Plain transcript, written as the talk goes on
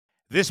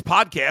This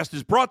podcast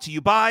is brought to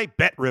you by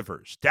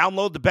BetRivers.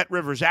 Download the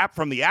BetRivers app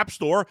from the App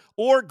Store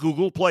or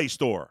Google Play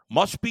Store.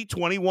 Must be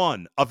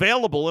 21.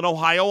 Available in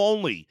Ohio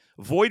only.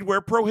 Void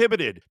where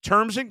prohibited.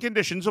 Terms and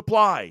conditions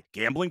apply.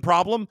 Gambling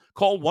problem?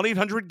 Call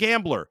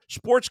 1-800-GAMBLER.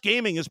 Sports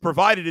gaming is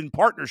provided in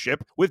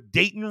partnership with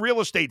Dayton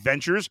Real Estate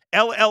Ventures,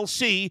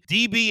 LLC,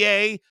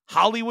 DBA,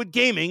 Hollywood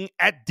Gaming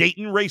at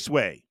Dayton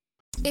Raceway.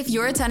 If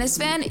you're a tennis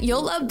fan,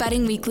 you'll love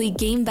Betting Weekly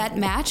Game Bet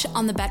Match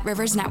on the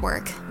BetRivers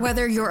Network.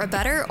 Whether you're a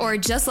bettor or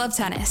just love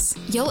tennis,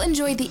 you'll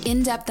enjoy the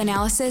in-depth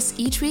analysis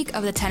each week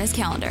of the tennis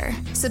calendar.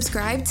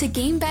 Subscribe to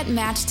Game Bet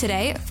Match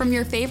today from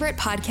your favorite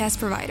podcast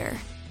provider.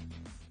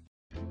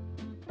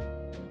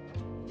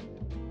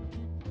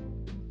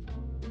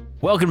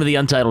 Welcome to the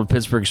Untitled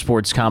Pittsburgh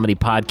Sports Comedy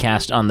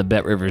Podcast on the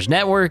BetRivers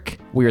Network.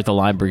 We're at the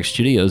Lineberg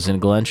Studios in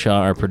Glenshaw.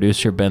 Our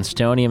producer, Ben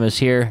Stonium, is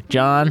here.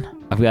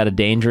 John, I've got a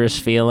dangerous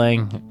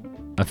feeling.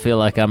 I feel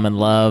like I'm in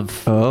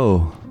love.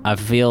 Oh. I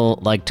feel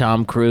like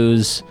Tom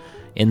Cruise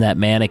in that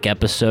manic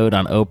episode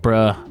on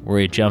Oprah where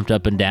he jumped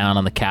up and down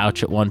on the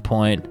couch at one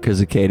point. Because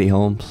of Katie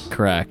Holmes.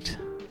 Correct.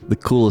 The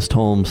coolest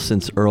Holmes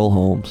since Earl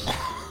Holmes.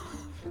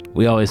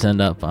 We always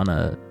end up on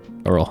a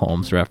Earl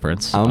Holmes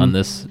reference on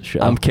this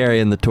show. I'm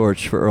carrying the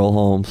torch for Earl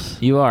Holmes.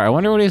 You are. I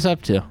wonder what he's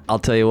up to. I'll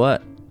tell you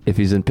what. If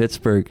he's in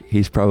Pittsburgh,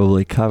 he's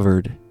probably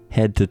covered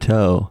head to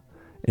toe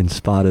in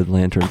spotted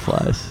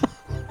lanternflies.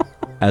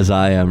 As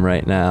I am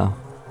right now.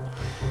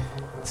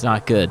 It's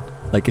not good.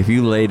 Like if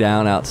you lay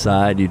down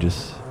outside, they're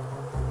just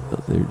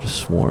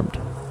swarmed.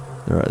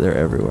 They're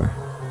everywhere.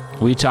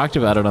 We talked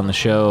about it on the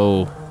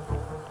show,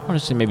 I want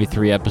to say maybe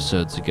 3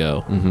 episodes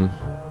ago. Mm-hmm.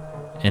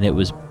 And it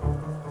was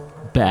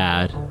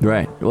bad.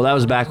 Right. Well, that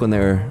was back when they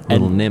were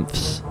little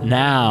nymphs.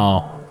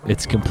 Now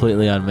it's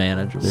completely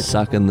unmanageable. They're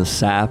sucking the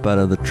sap out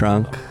of the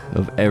trunk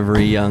of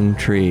every young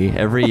tree,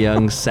 every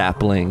young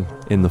sapling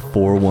in the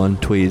 4-1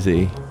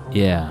 Tweezy.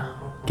 Yeah.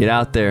 Get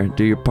out there,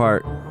 do your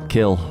part,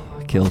 kill.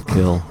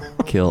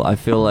 I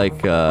feel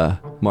like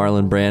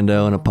Marlon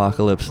Brando in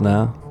Apocalypse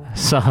Now. I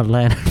saw a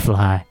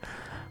lanternfly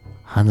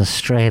on the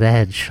straight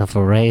edge of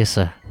a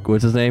razor.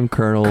 What's his name?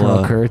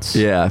 Colonel Kurtz.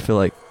 Yeah, I feel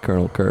like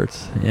Colonel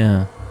Kurtz.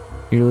 Yeah.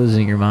 You're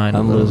losing your mind.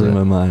 I'm losing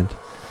my mind.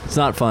 It's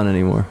not fun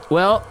anymore.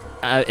 Well,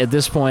 at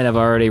this point, I've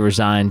already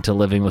resigned to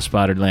living with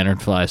spotted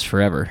lanternflies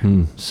forever.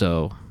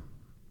 So,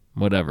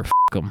 whatever. F***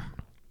 them.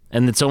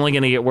 And it's only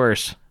going to get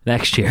worse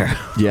next year.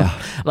 Yeah.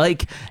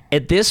 Like,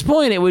 at this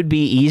point, it would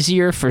be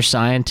easier for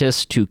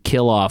scientists to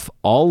kill off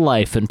all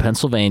life in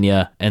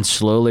Pennsylvania and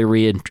slowly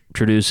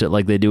reintroduce it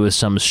like they do with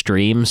some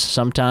streams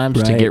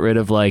sometimes to get rid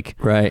of, like,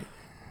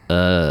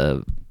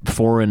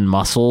 foreign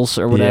mussels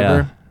or whatever.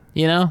 Yeah.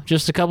 You know,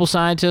 just a couple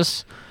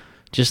scientists.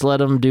 Just let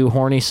them do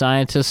horny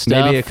scientist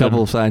stuff. Maybe a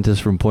couple of scientists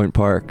from Point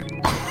Park.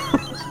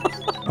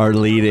 Our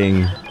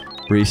leading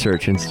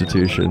research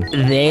institution.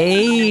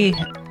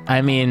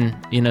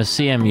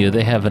 CMU,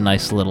 they have a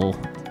nice little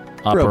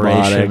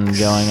operation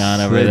going on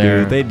over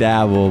there. They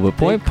dabble, but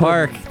Point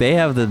Park, they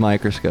have the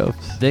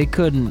microscopes. They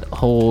couldn't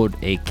hold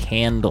a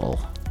candle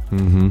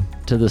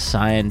to the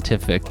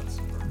scientific.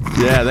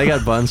 Yeah, they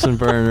got Bunsen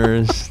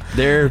burners.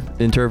 They're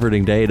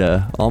interpreting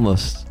data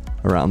almost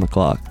around the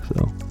clock.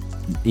 So,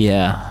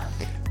 yeah.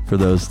 For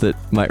those that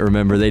might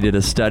remember, they did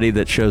a study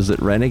that shows that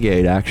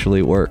Renegade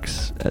actually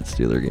works at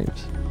Steeler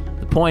games.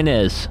 The point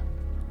is,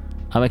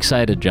 I'm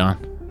excited,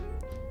 John.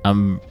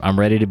 I'm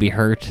ready to be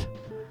hurt.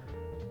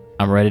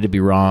 I'm ready to be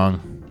wrong.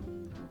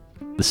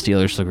 The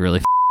Steelers look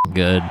really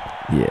good.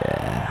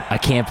 Yeah. I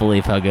can't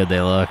believe how good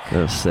they look.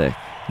 They're sick.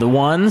 The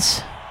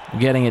ones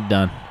getting it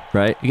done.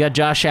 Right? You got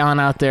Josh Allen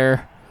out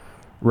there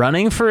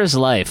running for his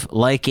life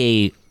like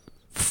a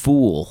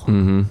fool.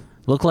 Mm-hmm.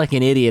 Looked like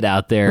an idiot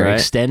out there,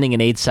 extending an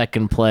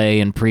 8-second play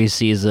in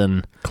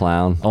preseason.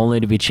 Clown. Only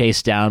to be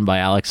chased down by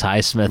Alex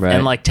Highsmith. Right.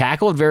 And like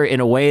tackled in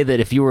a way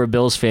that if you were a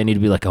Bills fan,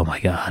 you'd be like, oh my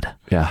God.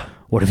 Yeah.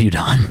 What have you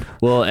done?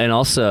 Well, and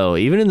also,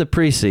 even in the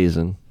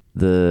preseason,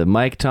 the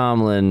Mike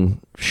Tomlin,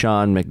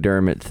 Sean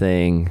McDermott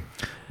thing.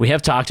 We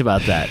have talked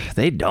about that.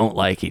 They don't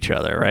like each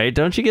other, right?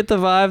 Don't you get the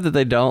vibe that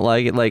they don't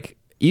like it? Like,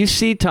 you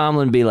see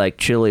Tomlin be like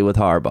chilly with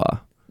Harbaugh.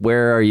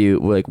 Where are you?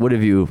 Like, what do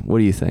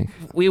you think?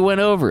 We went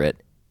over it.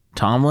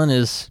 Tomlin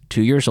is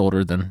 2 years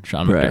older than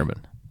Sean McDermott.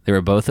 Right. They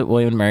were both at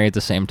William & Mary at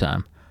the same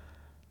time.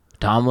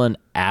 Tomlin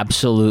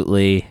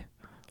absolutely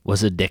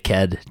was a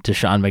dickhead to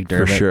Sean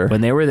McDermott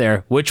when they were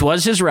there, which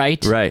was his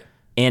right. Right.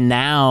 And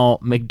now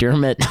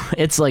McDermott,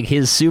 it's like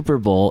his Super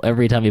Bowl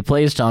every time he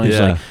plays Tom.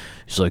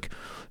 He's like,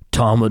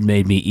 Tomlin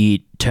made me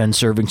eat 10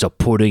 servings of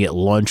pudding at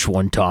lunch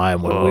one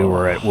time when we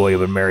were at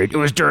William & Mary. It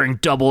was during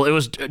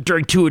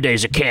 2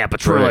 days of camp.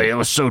 It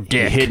was so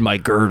dick. He hit my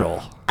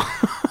girdle.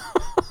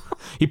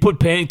 He put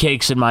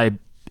pancakes in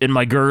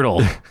my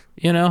girdle.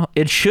 You know,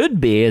 it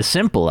should be as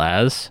simple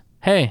as,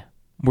 hey,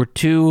 we're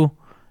two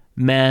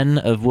men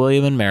of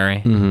William &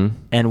 Mary,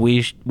 and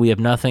we have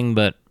nothing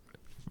but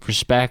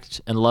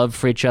respect and love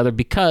for each other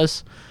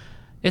because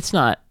it's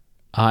not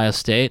Ohio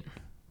State.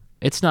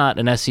 It's not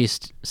an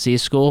SEC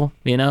school.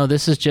 You know,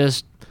 this is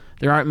just,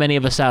 there aren't many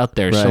of us out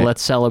there, so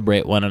let's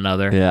celebrate one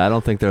another. Yeah, I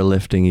don't think they're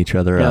lifting each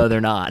other up. No,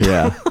 they're not.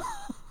 Yeah.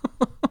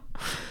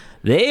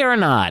 They are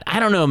not. I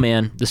don't know,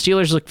 man. The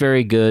Steelers look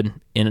very good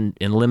in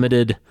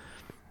limited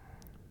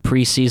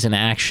preseason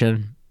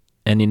action.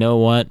 And you know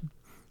what?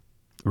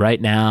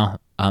 Right now,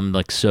 I'm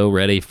like so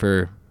ready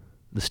for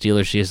the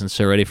Steelers season,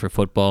 so ready for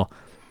football.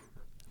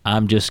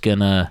 I'm just going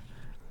to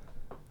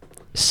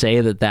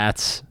say that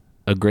that's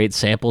a great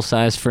sample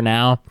size for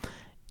now,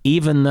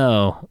 even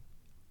though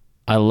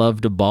I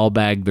love to ball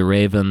bag the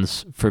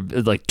Ravens for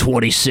like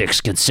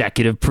 26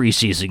 consecutive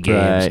preseason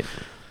games. Right.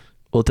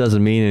 Well, it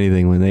doesn't mean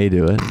anything when they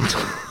do it.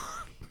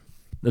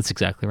 That's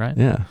exactly right.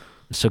 Yeah.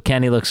 So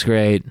Kenny looks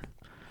great.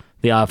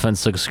 The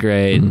offense looks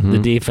great. The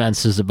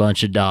defense is a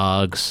bunch of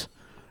dogs.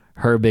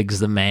 Herbig's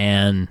the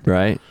man.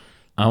 Right.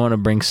 I want to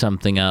bring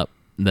something up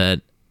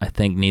that I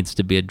think needs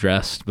to be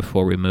addressed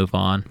before we move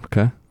on.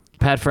 Okay.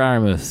 Pat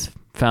Freiermuth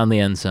found the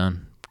end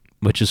zone,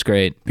 which is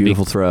great.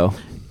 Beautiful throw.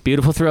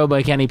 Beautiful throw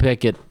by Kenny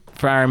Pickett.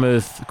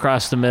 Freiermuth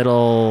across the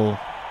middle.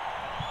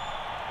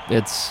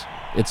 It's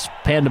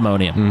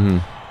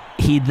pandemonium.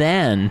 He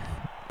then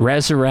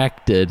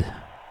resurrected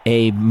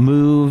a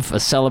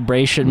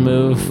celebration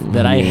move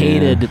that I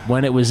hated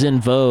when it was in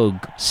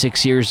vogue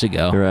 6 years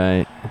ago.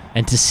 Right.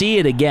 And to see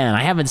it again,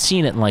 I haven't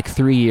seen it in like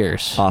 3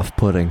 years.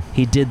 Off-putting.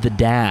 He did the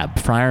dab.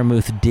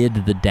 Freiermuth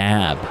did the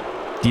dab.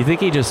 Do you think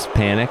he just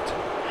panicked?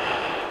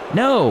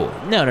 No.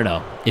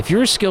 If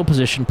you're a skill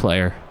position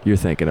player, You're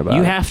thinking about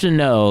you it. have to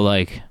know,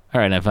 like,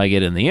 all right, if I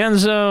get in the end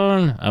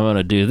zone, I'm going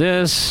to do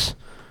this.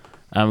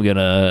 I'm going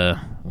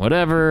to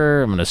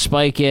whatever. I'm going to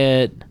spike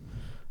it.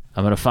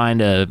 I'm going to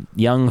find a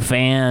young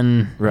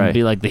fan and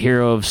be like the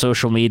hero of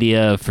social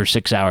media for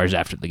 6 hours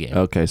after the game.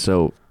 Okay,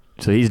 so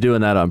he's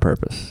doing that on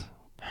purpose.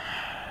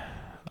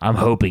 I'm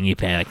hoping he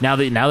panicked. Now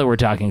that we're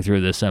talking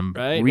through this, I'm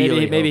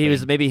really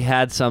maybe he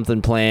had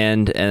something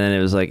planned and then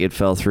it was like it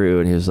fell through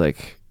and he was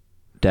like,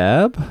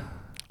 dab?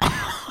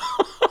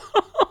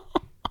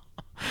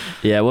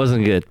 Yeah, it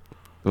wasn't good.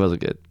 It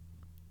wasn't good.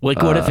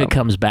 Like, what if it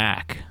comes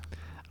back?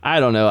 I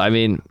don't know. I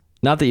mean,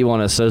 not that you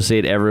want to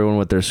associate everyone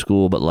with their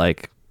school, but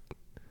like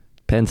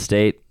Penn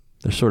State,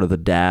 they're sort of the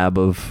dab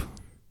of,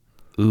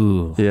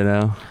 Ooh. you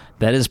know?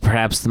 That is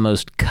perhaps the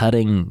most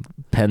cutting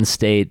Penn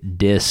State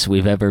diss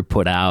we've ever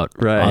put out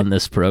on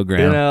this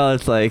program. You know,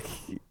 it's like,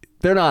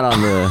 they're not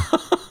on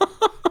the,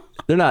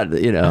 they're not,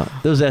 you know,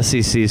 those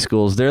SEC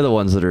schools, they're the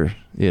ones that are,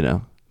 you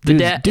know,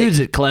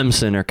 dudes at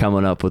Clemson are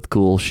coming up with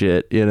cool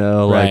shit, you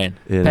know? Right. Like,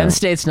 you Penn know.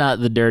 State's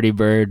not the dirty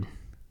bird.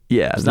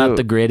 Yeah. It's not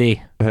the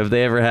gritty. Have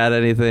they ever had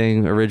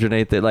anything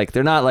originate that? Like,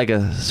 they're not like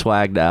a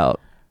swagged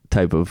out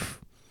type of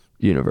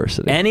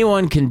university.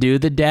 Anyone can do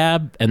the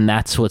dab, and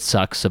that's what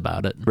sucks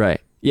about it.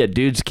 Right. Yeah,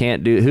 dudes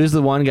can't do. Who's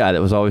the one guy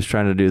that was always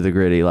trying to do the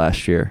gritty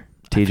last year?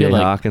 TJ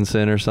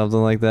Hawkinson or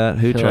something like that?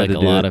 Who tried to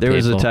do it? There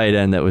was a tight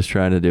end that was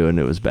trying to do it, and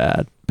it was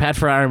bad. Pat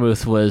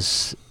Freiermuth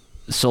was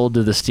sold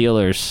to the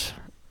Steelers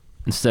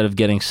instead of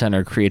getting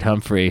center Creed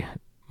Humphrey,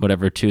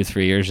 whatever,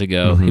 2-3 years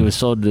ago. He was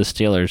sold to the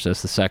Steelers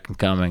as the second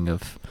coming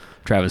of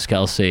Travis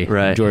Kelce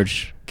and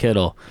George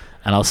Kittle.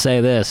 And I'll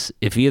say this,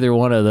 if either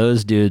one of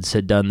those dudes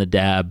had done the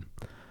dab,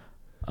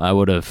 I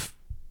would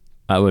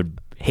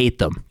hate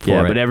them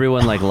for it. But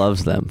everyone like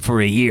loves them.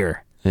 For a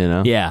year. You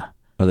know? Yeah.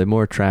 Are they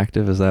more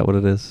attractive? Is that what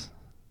it is?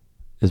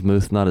 Is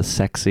Muth not as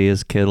sexy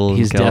as Kittle and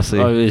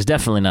Kelce? He's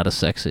definitely not as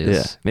sexy as...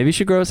 Yeah. Maybe he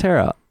should grow his hair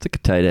out. It's like a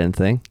tight end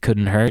thing.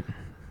 Couldn't hurt.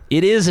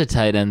 It is a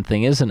tight end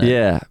thing, isn't it?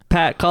 Yeah.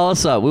 Pat, call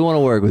us up. We want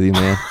to work with you,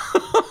 man.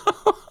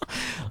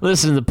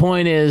 Listen, the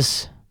point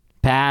is,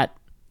 Pat,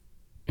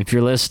 if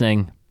you're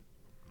listening,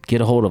 get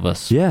a hold of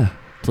us. Yeah.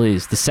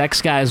 Please. The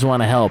sex guys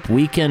want to help.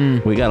 We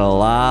got a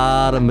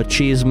lot of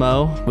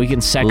machismo. We can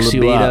sex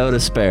you up. Libido to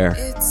spare.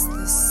 It's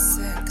the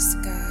sex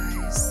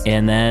guys.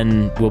 And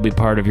then we'll be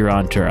part of your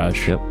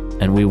entourage. Yep.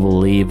 And we will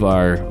leave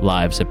our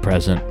lives at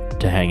present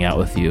to hang out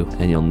with you.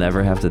 And you'll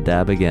never have to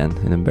dab again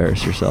and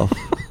embarrass yourself.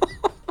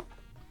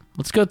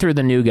 Let's go through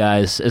the new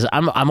guys.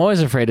 I'm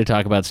always afraid to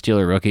talk about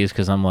Steeler rookies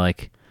because I'm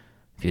like,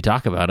 if you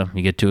talk about them,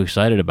 you get too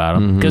excited about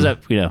them. Because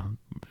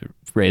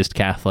raised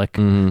Catholic.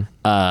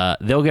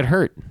 They'll get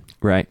hurt.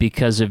 Right.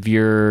 Because of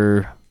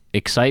your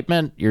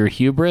excitement, your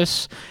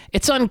hubris.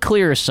 It's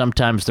unclear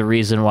sometimes the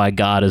reason why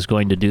God is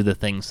going to do the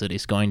things that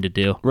he's going to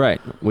do. Right.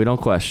 We don't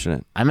question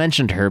it. I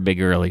mentioned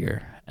Herbig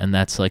earlier, and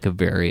that's like a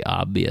very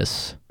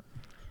obvious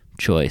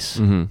choice.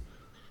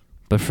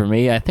 But for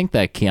me, I think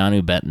that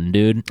Keanu Benton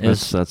dude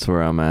that's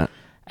where I'm at.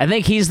 I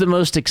think he's the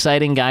most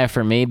exciting guy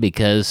for me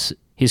because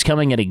he's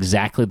coming at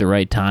exactly the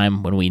right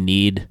time when we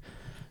need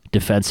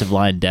defensive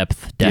line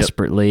depth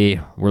desperately.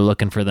 Yep. We're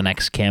looking for the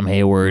next Cam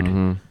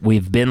Hayward.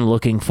 We've been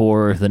looking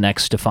for the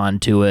next Stephon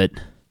Tuitt.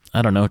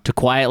 I don't know, to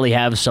quietly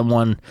have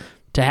someone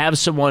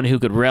who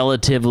could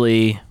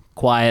relatively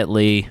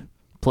quietly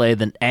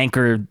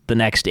anchor the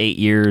next 8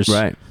 years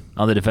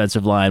on the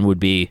defensive line would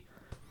be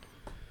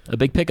a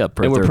big pickup.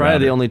 And we're probably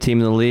the only team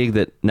in the league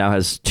that now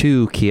has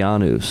 2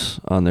 Keanus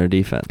on their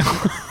defense.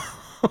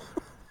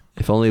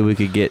 If only we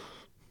could get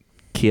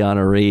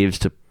Keanu Reeves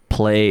to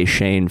play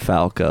Shane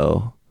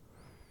Falco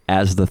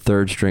as the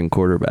third-string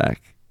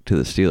quarterback to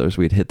the Steelers,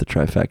 we'd hit the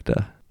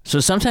trifecta. So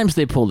sometimes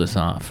they pull this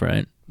off,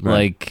 right?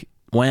 Like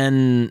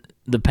when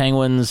the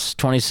Penguins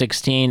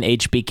 2016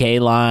 HBK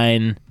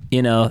line,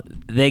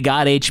 they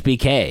got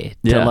HBK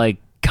to like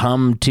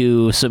come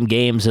to some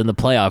games in the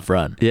playoff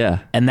run. Yeah.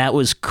 And that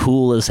was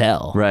cool as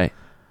hell. Right.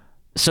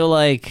 So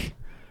like,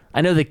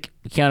 I know that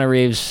Keanu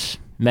Reeves,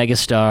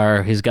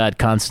 megastar, he's got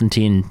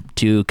Constantine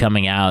 2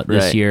 coming out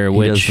this year, he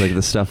which does like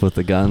the stuff with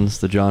the guns,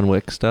 the John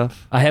Wick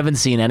stuff. I haven't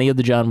seen any of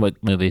the John Wick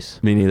movies.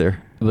 Me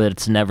neither. But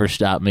it's never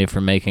stopped me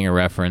from making a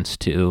reference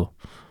to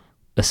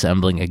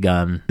assembling a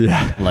gun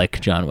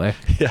like John Wick.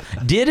 Yeah.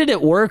 Did it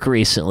at work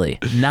recently.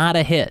 Not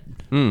a hit,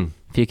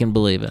 if you can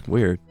believe it.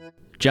 Weird.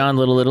 John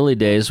Little Italy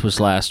Days was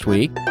last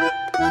week.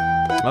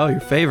 Oh, your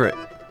favorite.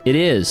 It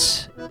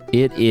is.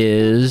 It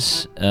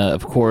is,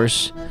 of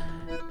course,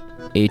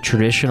 a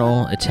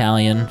traditional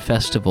Italian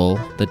festival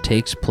that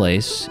takes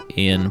place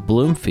in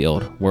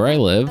Bloomfield, where I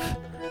live.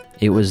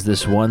 It was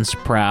this once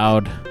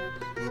proud,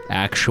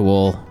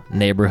 actual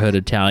neighborhood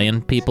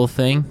Italian people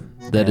thing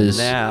that is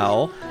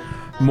now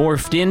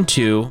morphed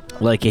into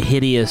like a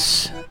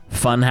hideous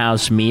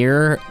funhouse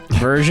mirror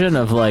version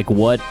of like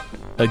what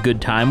a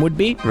good time would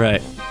be.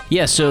 Right.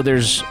 Yeah, so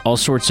there's all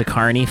sorts of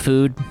carny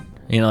food,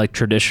 like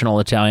traditional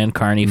Italian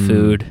carny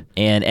food,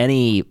 and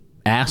any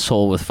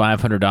asshole with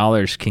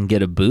 $500 can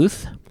get a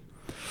booth.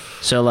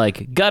 So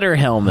like gutter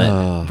helmet,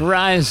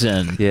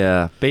 Verizon.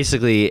 Yeah,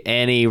 basically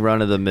any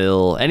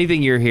run-of-the-mill,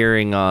 anything you're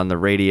hearing on the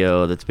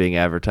radio that's being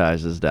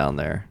advertised is down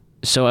there.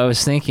 So I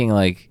was thinking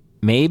like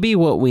maybe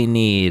what we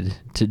need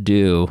to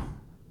do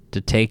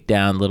to take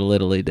down Little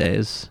Italy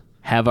Days,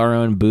 have our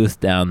own booth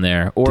down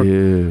there, or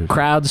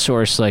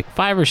crowdsource like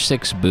 5 or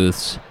 6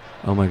 booths.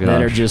 Oh my gosh.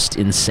 That are just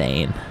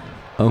insane.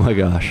 Oh my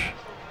gosh.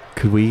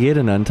 Could we get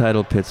an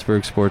Untitled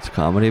Pittsburgh sports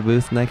comedy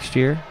booth next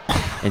year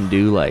and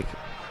do like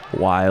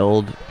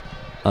wild,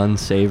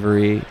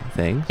 unsavory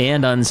things?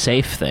 And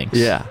unsafe things.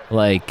 Yeah.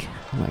 Like,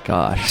 oh my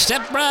gosh.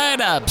 Step right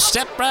up,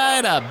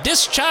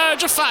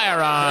 discharge a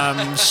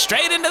firearm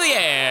straight into the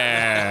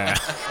air.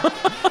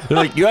 They're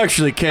like, you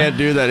actually can't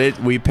do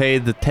that. We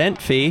paid the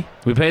tent fee.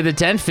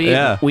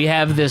 Yeah. We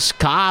have this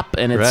cop,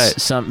 and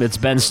it's it's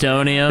Ben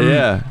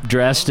Stonium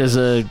dressed as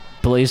a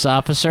police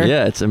officer.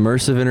 Yeah, it's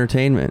immersive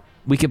entertainment.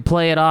 We could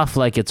play it off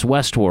like it's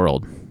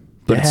Westworld.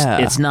 But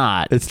it's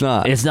not. It's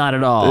not. It's not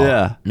at all.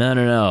 Yeah.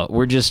 No.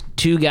 We're just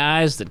 2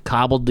 guys that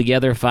cobbled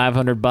together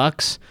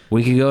 $500.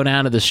 We could go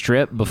down to the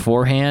strip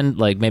beforehand,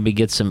 like maybe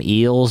get some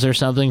eels or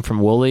something from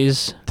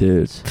Woolies.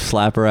 Dude,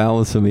 slap around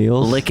with some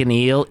eels. Lick an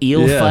eel.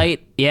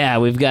 Fight. Yeah,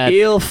 we've got...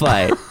 Eel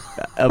fight.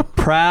 A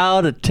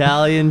proud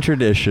Italian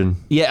tradition.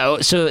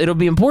 Yeah, so it'll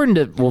be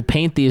important we'll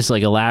paint these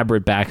like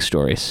elaborate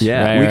backstories.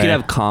 Yeah, we could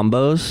have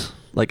combos,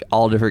 like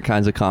all different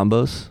kinds of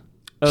combos.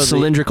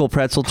 Cylindrical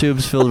pretzel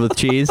tubes filled with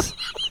cheese.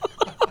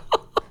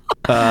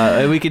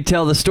 And we could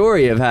tell the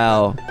story of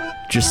how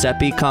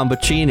Giuseppe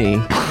Combaccini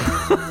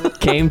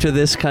came to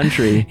this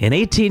country in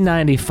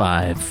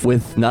 1895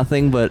 with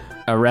nothing but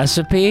a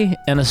recipe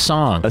and a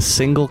song, a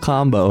single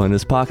combo in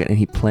his pocket, and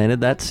he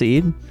planted that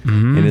seed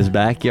in his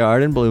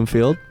backyard in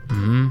Bloomfield,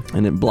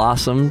 and it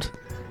blossomed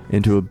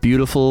into a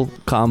beautiful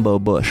combo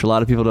bush. A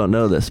lot of people don't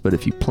know this, but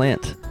if you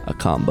plant a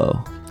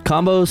combo,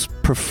 combos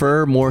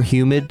prefer more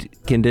humid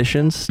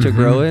conditions to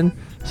grow in.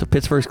 So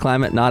Pittsburgh's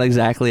climate, not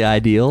exactly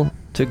ideal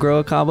to grow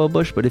a combo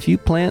bush, but if you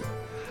plant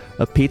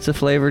a pizza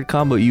flavored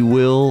combo, you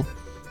will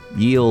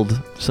yield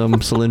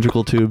some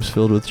cylindrical tubes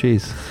filled with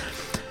cheese.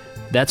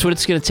 That's what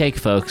it's going to take,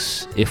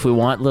 folks, if we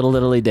want Little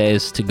Italy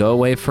Days to go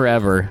away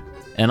forever.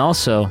 And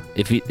also,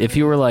 if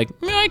you were like,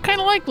 I kind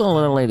of like Little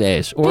Italy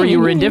Days, or you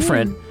were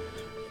indifferent,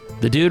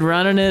 the dude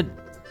running it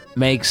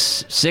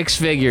makes 6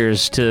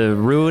 figures to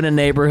ruin a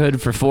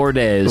neighborhood for 4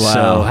 days. Wow.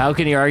 So how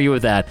can you argue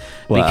with that?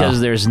 Wow.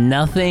 Because there's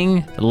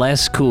nothing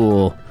less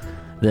cool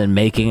than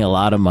making a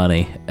lot of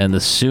money. And the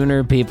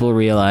sooner people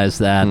realize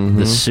that,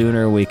 the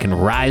sooner we can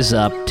rise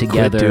up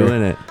together. Quit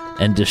doing it.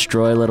 And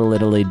destroy Little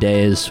Italy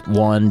Days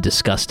one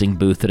disgusting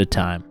booth at a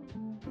time.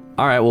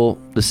 All right, well,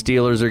 the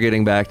Steelers are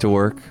getting back to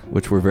work,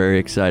 which we're very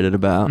excited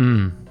about.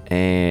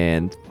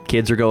 And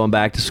kids are going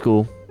back to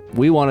school.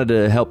 We wanted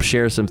to help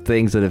share some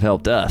things that have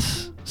helped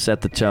us set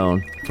the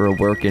tone for a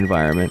work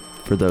environment.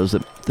 For those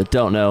that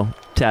don't know,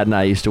 Tad and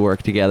I used to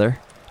work together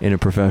in a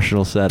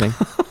professional setting.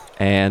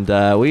 And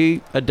we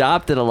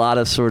adopted a lot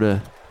of sort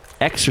of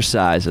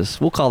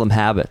exercises. We'll call them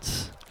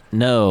habits.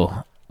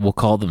 No, we'll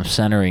call them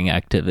centering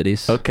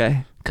activities.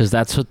 Okay. Because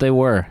that's what they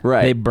were.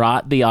 Right. They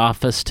brought the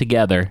office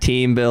together.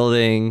 Team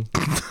building.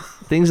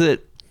 Things that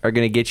are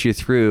going to get you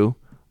through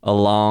a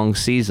long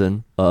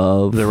season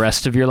of the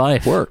rest of your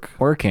life.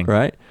 Working.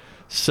 Right?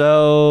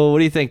 So what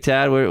do you think,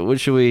 Tad? What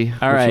should we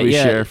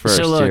share first?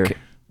 So look, here?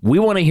 We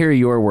want to hear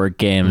your work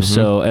games.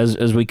 So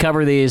as we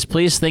cover these,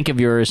 please think of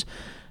yours.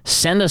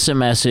 Send us a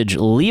message.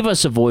 Leave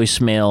us a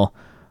voicemail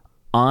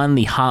on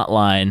the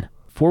hotline,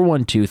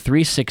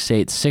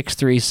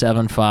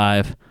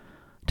 412-368-6375.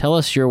 Tell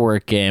us your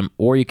work game,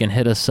 or you can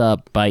hit us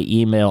up by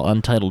email,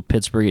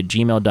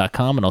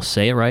 untitledpittsburgh@gmail.com, and I'll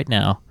say it right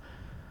now.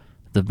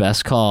 The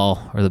best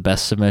call or the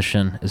best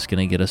submission is going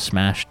to get a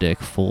Smash Dick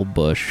Full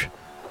Bush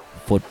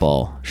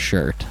football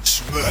shirt.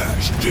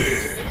 Smash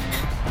Dick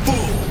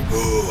Full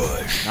Bush.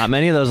 Not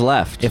many of those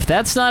left. If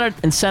that's not an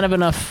incentive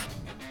enough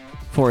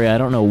for you, I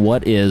don't know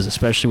what is,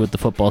 especially with the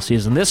football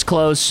season this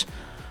close.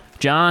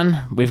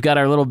 John, we've got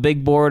our little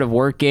big board of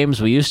work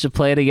games we used to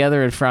play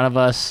together in front of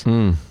us.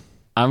 I'm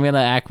going to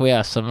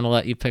acquiesce. I'm going to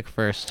let you pick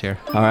first here.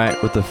 All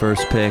right, with the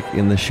first pick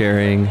in the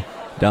sharing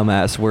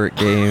dumbass work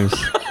games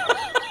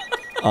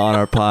on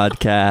our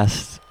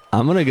podcast,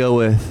 I'm going to go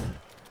with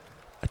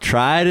a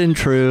tried and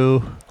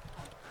true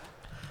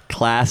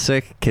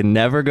classic. Can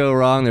never go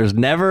wrong. There's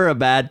never a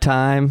bad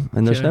time,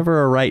 and there's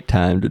never a right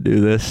time to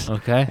do this.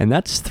 Okay. And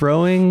that's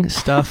throwing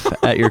stuff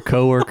at your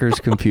coworker's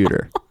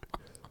computer.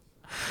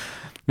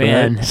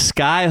 Man. Right?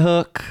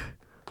 Skyhook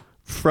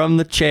from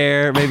the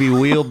chair, maybe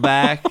wheel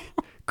back,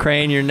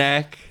 crane your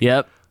neck.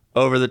 Yep.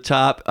 Over the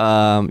top.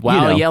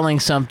 While yelling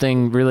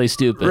something really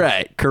stupid.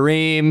 Right.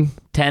 Kareem.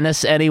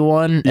 Tennis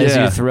anyone as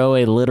you throw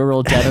a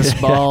literal tennis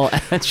ball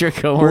at your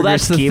coworker's Well,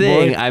 that's the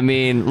keyboard? thing. I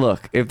mean,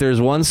 look, if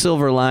there's one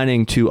silver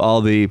lining to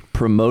all the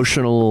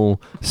promotional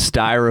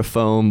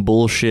styrofoam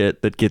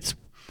bullshit that gets,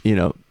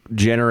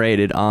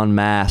 generated en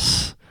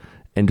masse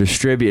and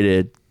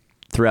distributed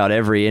throughout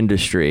every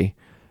industry,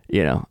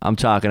 I'm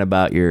talking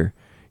about your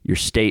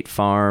State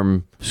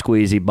Farm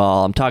squeezy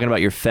ball. I'm talking about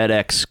your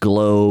FedEx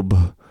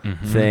Globe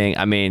thing.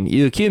 I mean,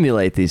 you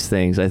accumulate these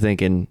things, I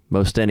think, in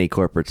most any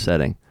corporate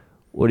setting.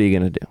 What are you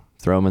going to do?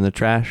 Throw them in the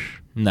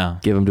trash? No.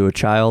 Give them to a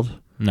child?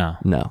 No.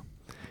 No.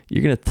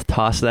 You're going to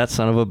toss that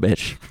son of a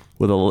bitch.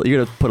 You're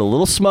going to put a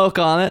little smoke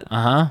on it.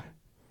 Uh-huh.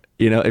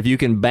 If you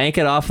can bank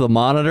it off the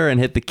monitor and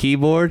hit the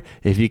keyboard,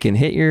 if you can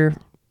hit your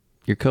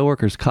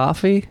coworker's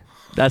coffee,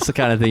 that's the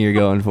kind of thing you're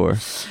going for.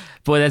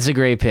 Boy, that's a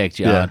great pick,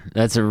 John. Yeah.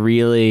 That's a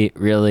really,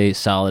 really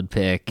solid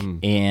pick.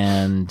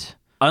 And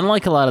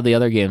unlike a lot of the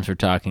other games we're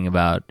talking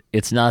about,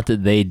 it's not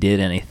that they did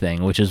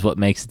anything, which is what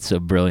makes it so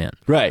brilliant.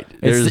 Right.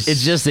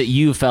 It's just that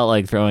you felt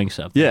like throwing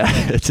something. Yeah,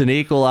 it's an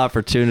equal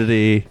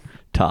opportunity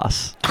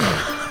toss. All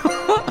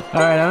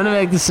right, I'm going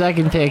to make the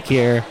second pick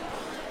here.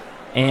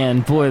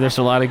 And boy, there's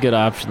a lot of good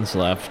options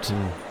left.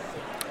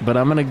 But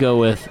I'm going to go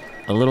with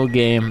a little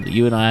game that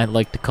you and I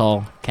like to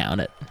call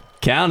Count It.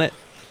 Count it.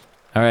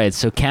 All right,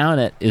 so Count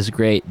It is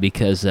great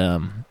because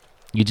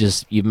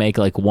you make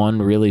like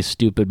one really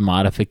stupid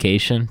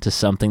modification to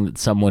something that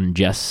someone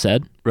just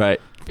said.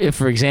 Right. If,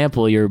 for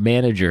example, your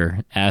manager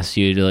asks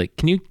you to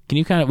can you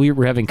kind of, we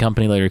were having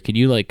company later, could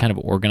you kind of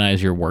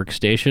organize your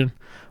workstation?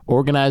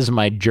 Organize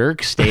my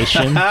jerk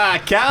station.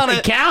 Count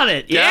it. Count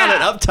it. Count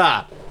it up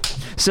top.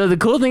 So the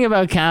cool thing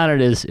about Count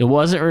It is it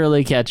wasn't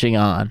really catching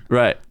on.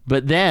 Right.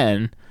 But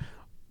then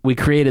we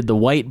created the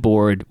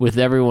whiteboard with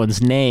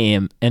everyone's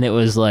name, and it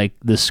was like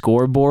the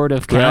scoreboard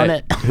of Count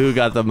It. Who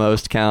got the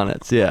most count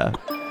it's? Yeah.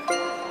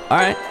 All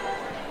right.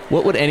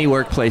 What would any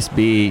workplace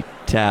be,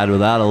 Tad,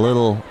 without a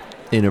little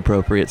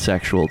inappropriate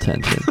sexual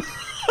tension?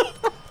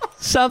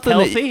 Something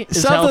Healthy?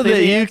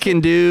 that you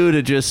can do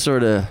to just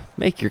sort of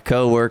make your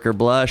coworker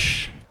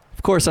blush.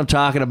 Of course, I'm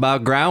talking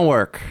about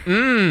groundwork.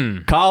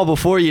 Call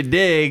before you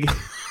dig.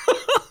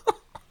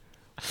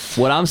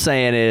 What I'm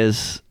saying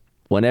is,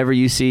 whenever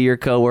you see your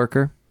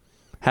coworker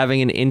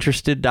having an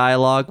interested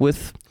dialogue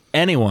with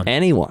anyone,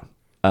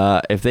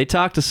 if they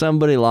talk to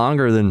somebody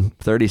longer than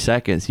 30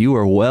 seconds, you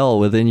are well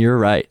within your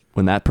right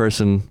when that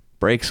person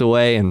breaks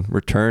away and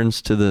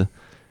returns to the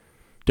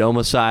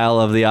domicile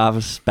of the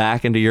office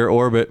back into your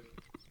orbit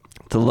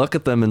to look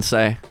at them and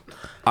say,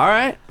 all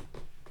right,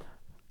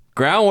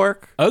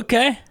 groundwork.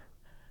 Okay.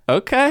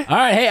 All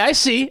right. Hey, I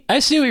see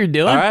what you're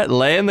doing. All right.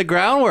 Laying the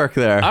groundwork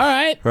there. All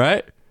right.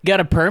 Right. Got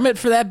a permit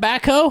for that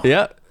backhoe?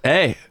 Yep.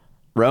 Hey,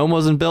 Rome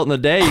wasn't built in a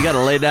day. You got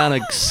to lay down a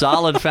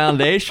solid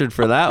foundation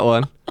for that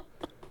one.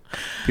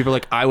 People are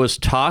like, I was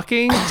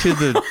talking to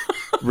the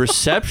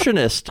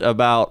receptionist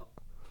about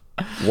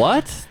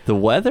what? The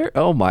weather?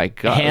 Oh, my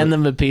God. Hand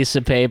them a piece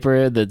of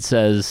paper that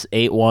says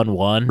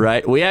 811.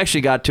 Right. We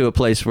actually got to a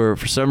place where,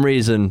 for some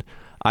reason,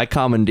 I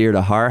commandeered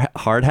a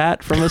hard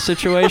hat from a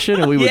situation,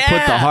 and we would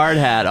put the hard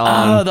hat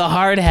on. Oh, the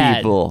hard hat.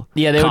 People.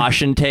 Yeah,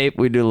 caution tape.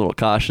 We do a little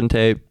caution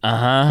tape.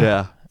 Uh-huh.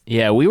 Yeah.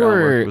 Yeah,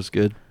 Groundwork was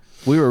good.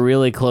 We were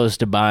really close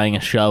to buying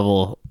a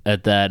shovel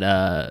at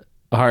that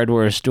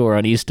hardware store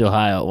on East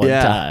Ohio at one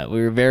time.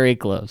 We were very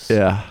close.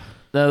 Yeah.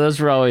 No, those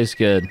were always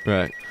good.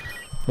 Right.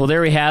 Well,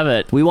 there we have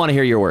it. We want to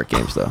hear your work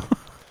games, though.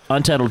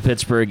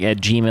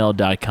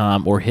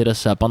 UntitledPittsburgh@gmail.com, or hit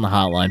us up on the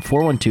hotline,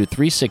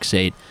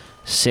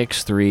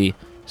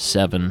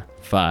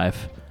 412-368-6375.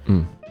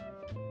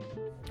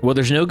 Well,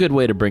 there's no good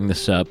way to bring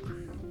this up,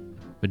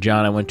 but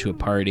John, I went to a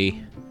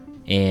party,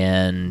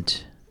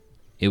 and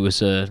it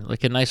was a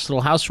nice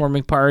little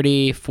housewarming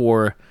party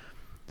for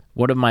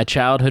one of my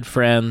childhood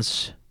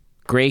friends.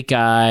 Great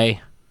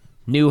guy,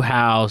 new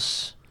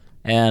house,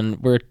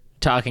 and we're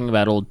talking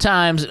about old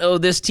times. Oh,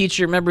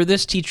 remember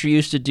this teacher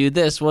used to do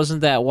this.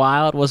 Wasn't that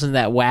wild? Wasn't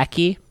that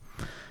wacky?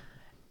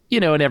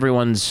 And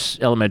everyone's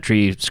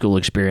elementary school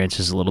experience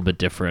is a little bit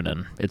different,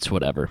 and it's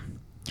whatever.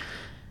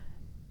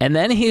 And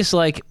then he's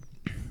like,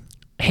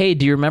 hey,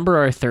 do you remember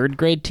our third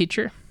grade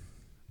teacher?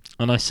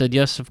 And I said,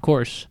 yes, of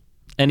course.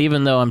 And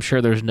even though I'm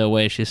sure there's no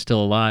way she's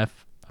still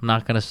alive, I'm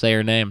not going to say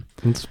her name.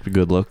 That's a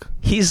good look.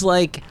 He's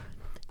like,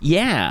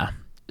 yeah.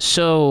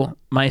 So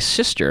my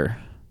sister,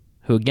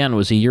 who again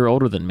was a year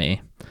older than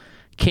me,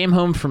 came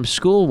home from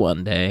school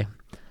one day,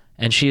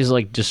 and she's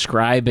like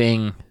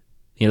describing,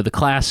 the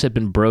class had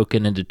been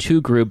broken into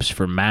 2 groups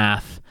for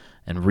math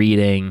and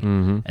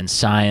reading and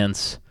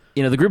science.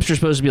 The groups are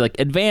supposed to be like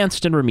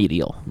advanced and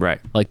remedial. Right.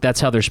 Like that's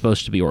how they're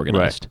supposed to be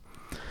organized.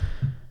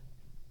 Right.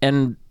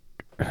 And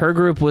her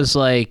group was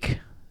like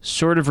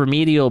sort of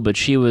remedial, but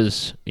she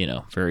was,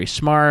 very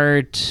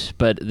smart.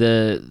 But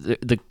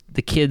the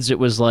kids, it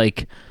was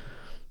like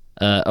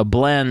a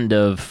blend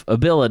of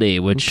ability,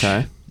 which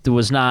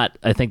was not,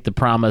 I think, the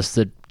promise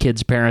that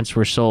kids' parents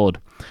were sold.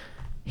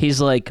 He's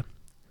like,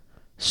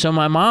 so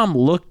my mom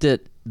looked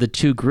at the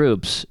 2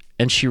 groups,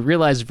 and she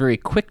realized very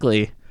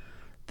quickly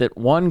that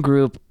one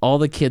group, all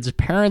the kids'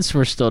 parents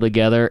were still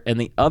together, and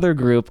the other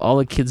group, all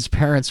the kids'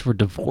 parents were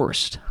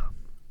divorced.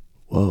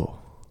 Whoa.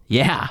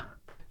 Yeah.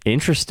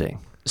 Interesting.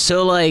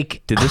 So,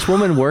 like... Did this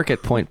woman work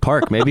at Point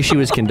Park? Maybe she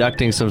was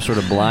conducting some sort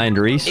of blind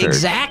research.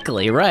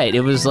 Exactly, right.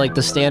 It was like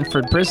the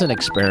Stanford prison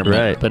experiment,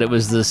 right. But it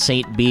was the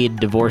St. Bede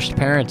divorced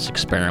parents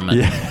experiment.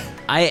 Yeah.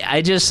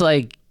 I just,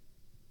 like,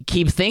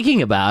 keep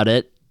thinking about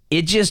it.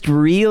 It just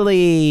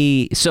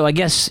really... So I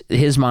guess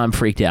his mom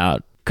freaked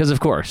out, because of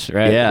course,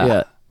 right?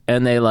 Yeah.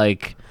 And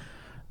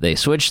they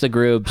switched the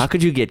groups. How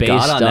could you get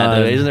God on that,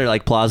 though? Isn't there,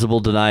 like,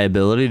 plausible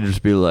deniability to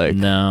just be like...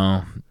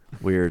 No.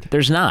 Weird.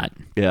 There's not.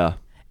 Yeah.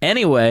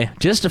 Anyway,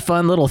 just a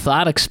fun little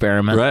thought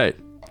experiment. Right.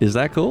 Is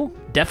that cool?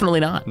 Definitely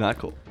not. Not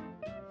cool.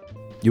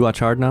 You watch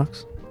Hard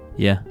Knocks?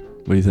 Yeah.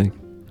 What do you think?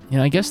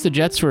 I guess the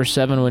Jets were a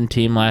 7-win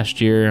team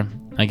last year.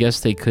 I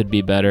guess they could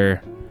be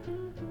better.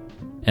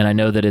 And I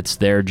know that it's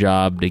their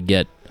job to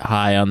get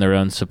high on their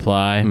own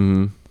supply.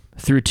 Mm-hmm.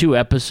 Through 2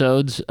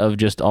 episodes of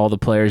just all the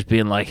players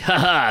being like,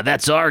 haha,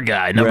 that's our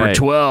guy, number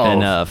 12.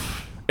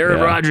 Enough.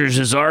 Aaron Rodgers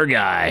is our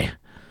guy.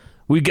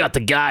 We got the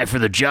guy for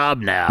the job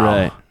now.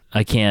 Right.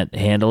 I can't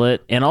handle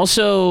it. And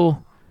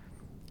also,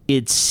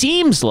 it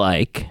seems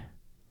like,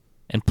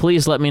 and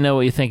please let me know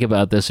what you think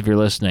about this if you're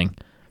listening,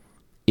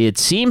 it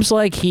seems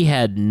like he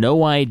had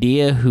no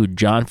idea who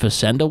John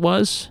Facenda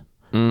was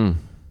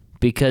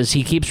because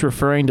he keeps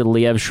referring to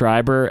Liev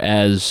Schreiber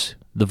as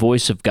the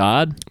voice of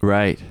God.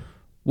 Right.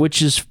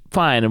 Which is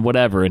fine and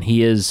whatever. And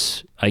he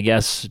is, I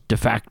guess, de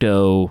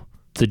facto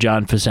the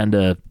John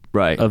Facenda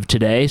of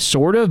today,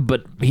 sort of,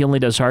 but he only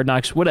does Hard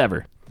Knocks,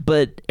 whatever.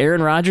 But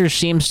Aaron Rodgers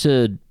seems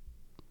to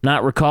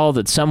not recall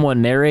that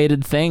someone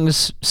narrated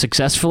things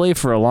successfully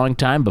for a long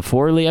time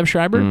before Liev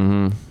Schreiber.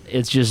 Mm-hmm.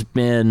 It's just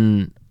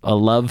been a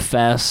love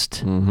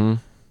fest. Mm-hmm.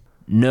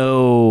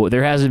 No,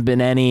 there hasn't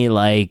been any,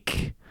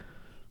 like,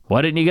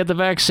 why didn't you get the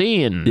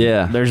vaccine?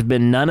 Yeah. There's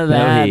been none of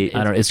that. I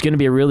don't know. It's going to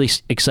be a really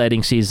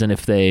exciting season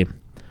if they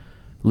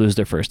lose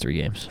their first 3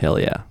 games. Hell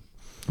yeah.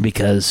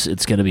 Because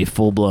it's going to be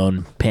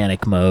full-blown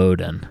panic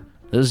mode, and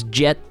those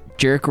jet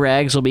jerk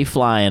rags will be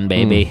flying,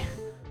 baby.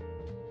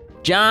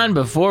 John,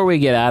 before we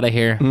get out of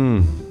here,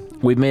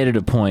 we've made it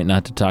a point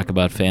not to talk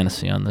about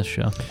fantasy on this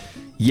show.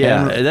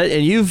 Yeah,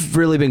 and you've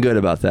really been good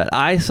about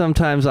that.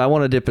 Sometimes I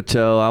want to dip a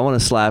toe, I want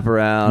to slap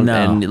around,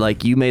 and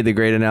like you made the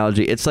great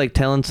analogy, it's like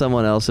telling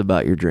someone else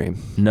about your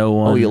dream. No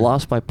one. Oh, you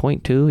lost by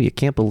 0.2? You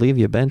can't believe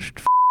you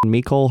benched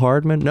Mecole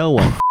Hardman? No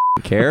one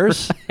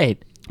cares.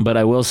 Right. But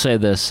I will say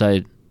this,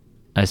 I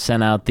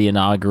sent out the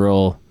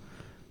inaugural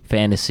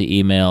fantasy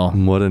email.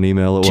 What an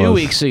email it was. 2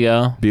 weeks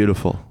ago.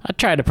 Beautiful. I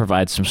tried to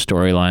provide some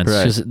storylines.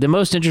 Because the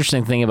most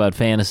interesting thing about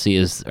fantasy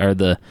it's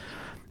the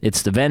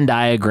Venn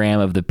diagram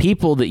of the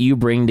people that you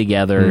bring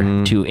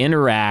together to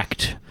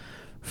interact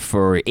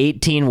for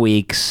 18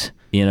 weeks,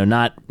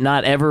 not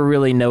ever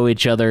really know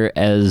each other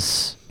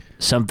as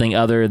something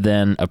other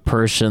than a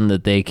person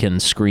that they can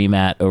scream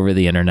at over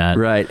the internet.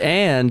 Right.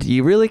 And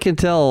you really can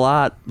tell a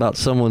lot about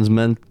someone's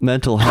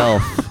mental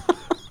health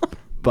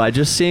by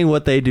just seeing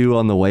what they do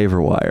on the waiver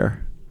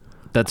wire.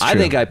 That's true. I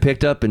think I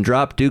picked up and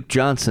dropped Duke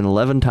Johnson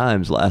 11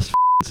 times last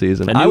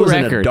season. I was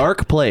in a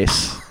dark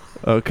place.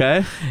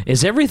 Okay.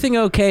 Is everything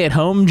okay at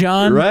home,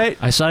 John? Right.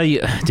 I saw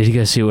you. Did you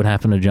guys see what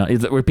happened to John?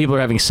 Where people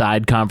are having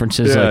side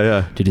conferences?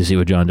 Yeah. Did you see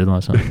what John did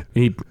last night?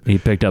 He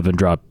picked up and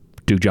dropped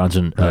Duke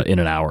Johnson in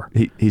an hour.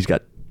 He's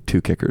got 2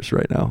 kickers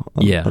right now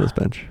on his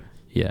bench.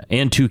 Yeah,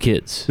 and 2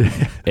 kids.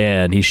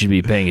 And he should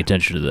be paying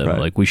attention to them. Right.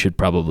 Like, we should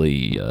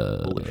probably...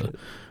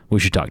 we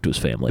should talk to his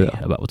family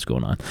about what's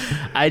going on.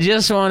 I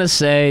just want to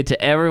say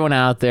to everyone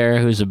out there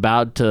who's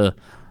about to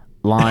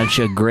launch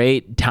a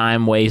great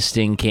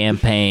time-wasting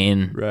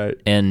campaign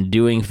and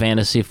doing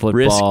fantasy football.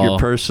 Risk your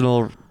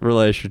personal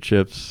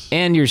relationships.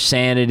 And your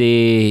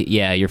sanity,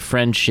 your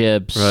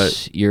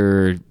friendships,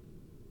 your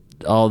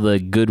all the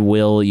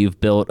goodwill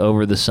you've built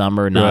over the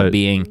summer, not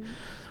being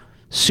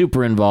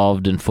super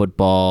involved in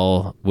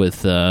football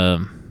with, at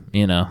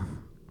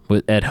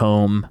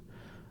home.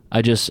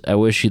 I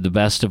wish you the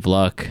best of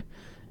luck,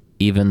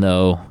 even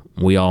though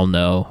we all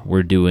know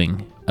we're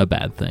doing a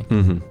bad thing.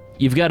 Mm-hmm.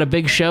 You've got a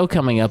big show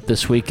coming up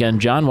this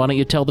weekend, John. Why don't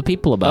you tell the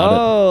people about it?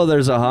 Oh,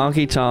 there's a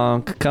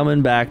honky-tonk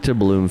coming back to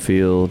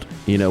Bloomfield.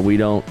 We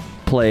don't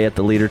play at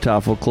the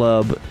Ledertoffel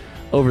Club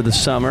over the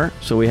summer.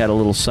 So we had a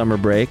little summer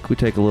break. We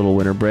take a little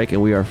winter break,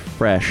 and we are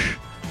fresh,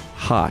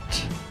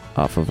 hot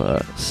off of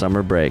a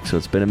summer break. So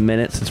it's been a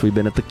minute since we've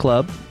been at the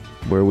club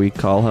where we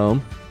call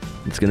home.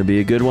 It's going to be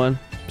a good one.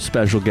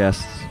 Special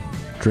guests,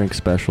 drink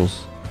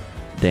specials,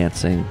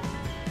 dancing,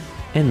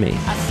 and me.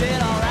 I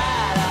said already.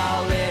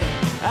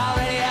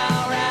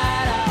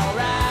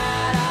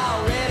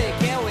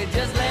 Can't we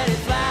just let it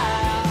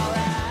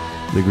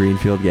fly? The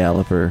Greenfield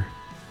Galloper,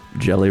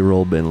 Jelly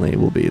Roll Bindley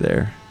will be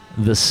there.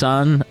 The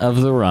son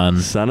of the run.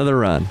 Son of the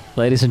run.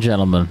 Ladies and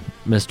gentlemen,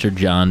 Mr.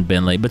 Jon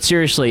Bindley. But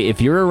seriously,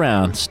 if you're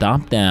around,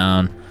 stop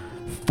down.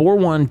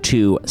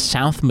 412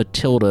 South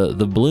Matilda,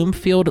 the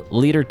Bloomfield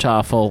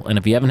Ledertoffel. And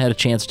if you haven't had a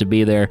chance to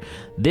be there,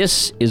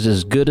 this is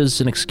as good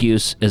as an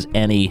excuse as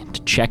any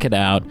to check it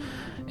out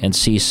and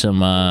see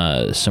some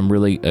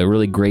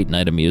really great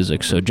night of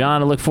music. So,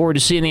 John, I look forward to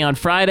seeing you on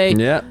Friday.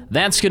 Yeah.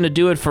 That's going to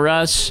do it for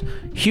us.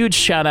 Huge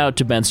shout out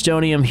to Ben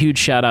Stonium. Huge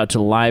shout out to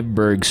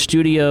Liveberg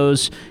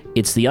Studios.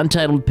 It's the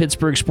Untitled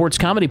Pittsburgh Sports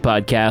Comedy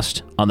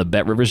Podcast on the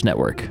Bet Rivers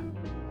Network.